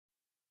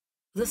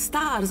The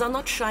stars are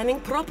not shining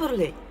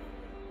properly.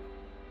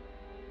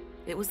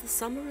 It was the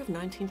summer of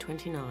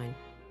 1929,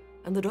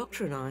 and the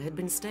doctor and I had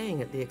been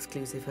staying at the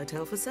exclusive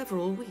hotel for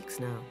several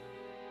weeks now.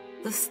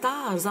 The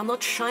stars are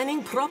not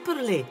shining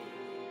properly.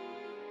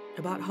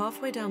 About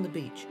halfway down the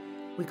beach,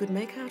 we could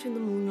make out in the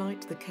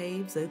moonlight the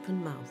cave's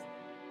open mouth.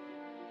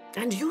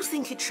 "And you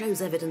think it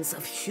shows evidence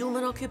of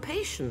human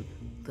occupation?"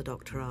 the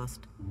doctor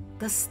asked.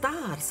 "The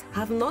stars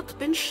have not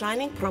been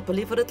shining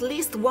properly for at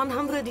least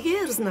 100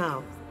 years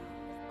now."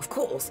 "Of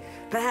course,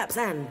 perhaps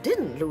Anne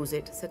didn't lose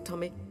it," said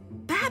Tommy.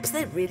 "Perhaps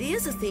there really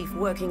is a thief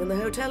working in the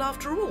hotel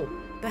after all.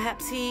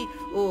 Perhaps he,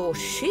 or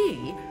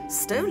she,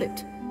 stole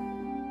it."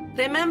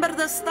 "Remember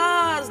the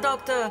stars,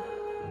 Doctor!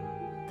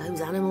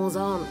 Those animals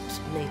aren't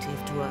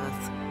native to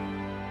Earth.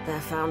 They're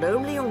found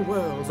only on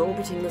worlds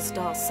orbiting the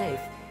star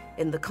Saiph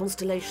in the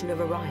constellation of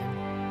Orion.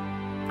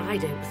 I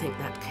don't think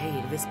that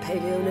cave is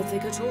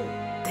Paleolithic at all.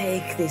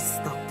 Take this,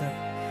 Doctor.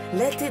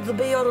 Let it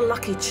be your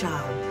lucky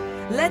charm.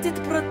 Let it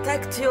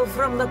protect you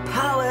from the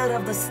power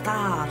of the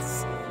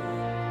stars."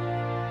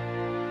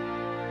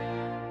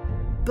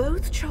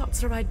 Both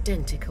charts are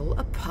identical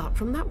apart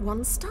from that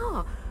one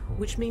star,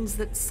 which means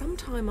that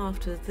sometime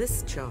after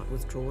this chart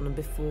was drawn and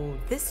before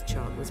this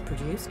chart was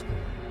produced,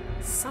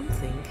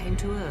 something came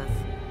to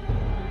Earth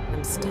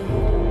and stayed.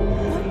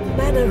 What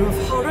manner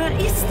of horror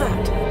is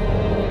that?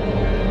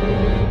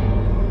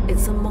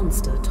 It's a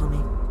monster,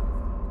 Tommy.